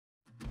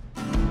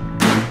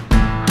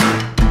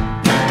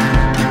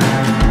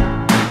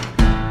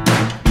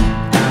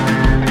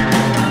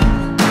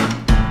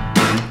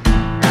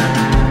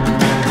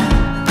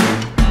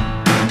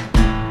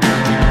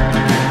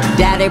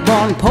Daddy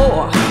born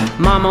poor,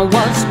 Mama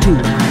was too.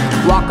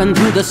 Walking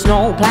through the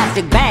snow,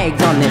 plastic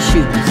bags on their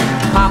shoes.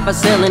 Papa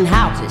selling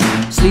houses,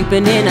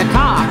 sleeping in a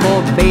car.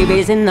 4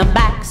 babies in the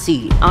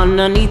backseat,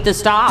 underneath the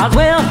stars.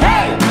 Well,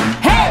 hey,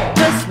 hey,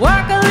 just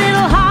work a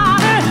little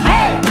harder.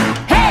 Hey,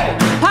 hey,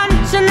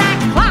 punching that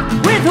clock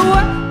with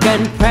work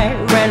and prayer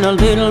and a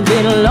little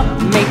bit of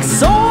luck. Make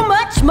so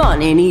much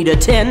money, need a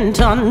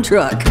 10-ton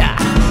truck. Ha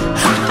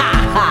ha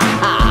ha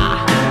ha.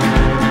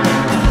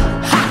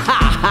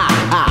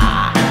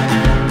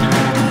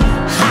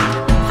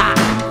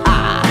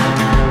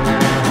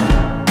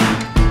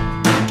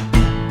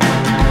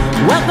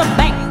 Well, the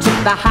bank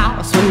took the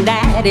house when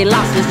Daddy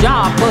lost his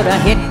job. Put a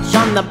hitch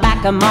on the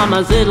back of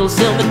Mama's little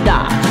silver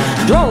Dodge.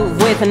 Drove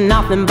with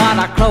nothing but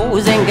our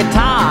clothes and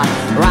guitar.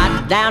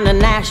 Right down to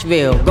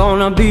Nashville,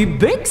 gonna be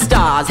big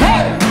stars.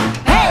 Hey,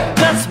 hey,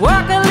 just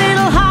work a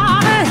little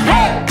harder.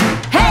 Hey,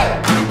 hey,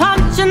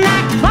 punching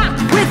that clock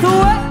with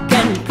work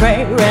and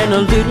prayer and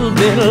a little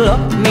bit of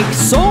luck. Make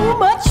so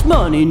much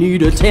money,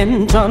 need a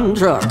 10-ton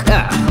truck.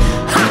 Ha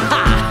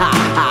ha ha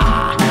ha.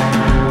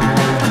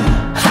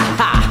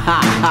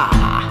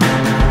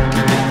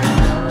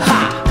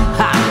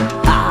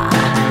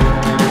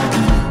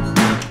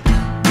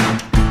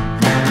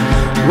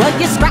 Well,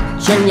 you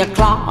scratch and you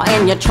claw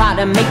and you try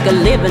to make a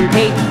living.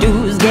 Pay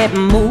dues, get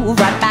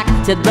moved right back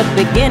to the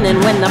beginning.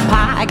 When the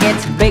pie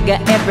gets bigger,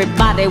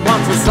 everybody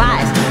wants a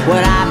slice.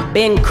 What I've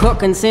been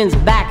cooking since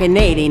back in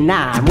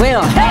 '89.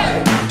 Well,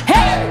 hey,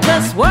 hey,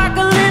 just work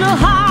a little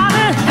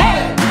harder.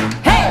 Hey,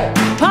 hey,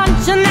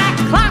 punching that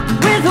clock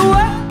with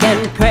work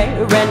and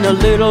prayer and a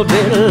little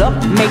bit of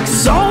luck. Make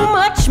so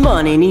much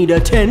money, need a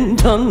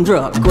 10-ton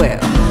truck. Well,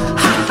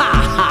 ha ha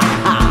ha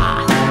ha.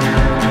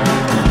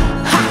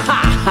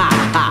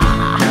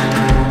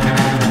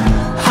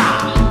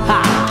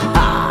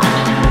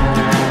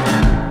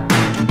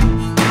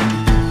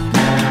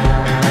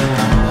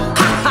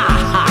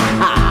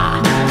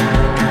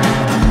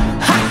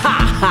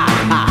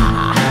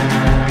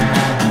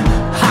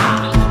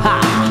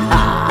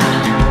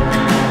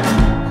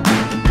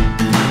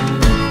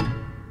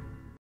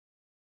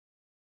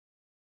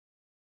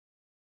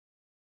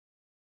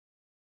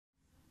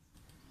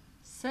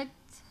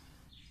 Sept,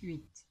 8.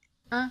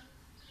 1,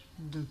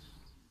 2, 3,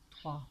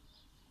 4,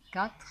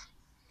 5,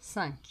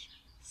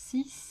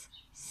 6,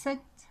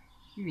 7,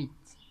 8.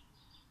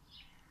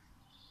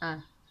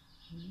 1,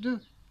 2, 3,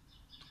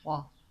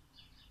 4,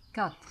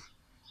 5,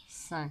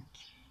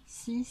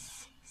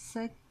 6,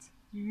 7,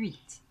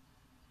 8.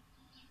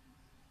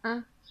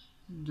 1,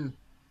 2, 3,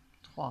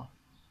 4,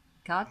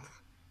 5,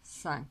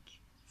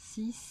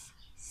 6,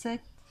 7,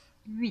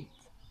 8.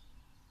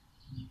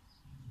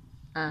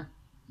 1,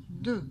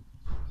 2, 3,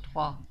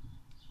 4,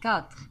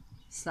 5,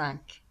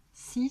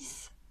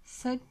 6,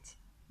 7,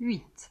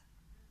 8.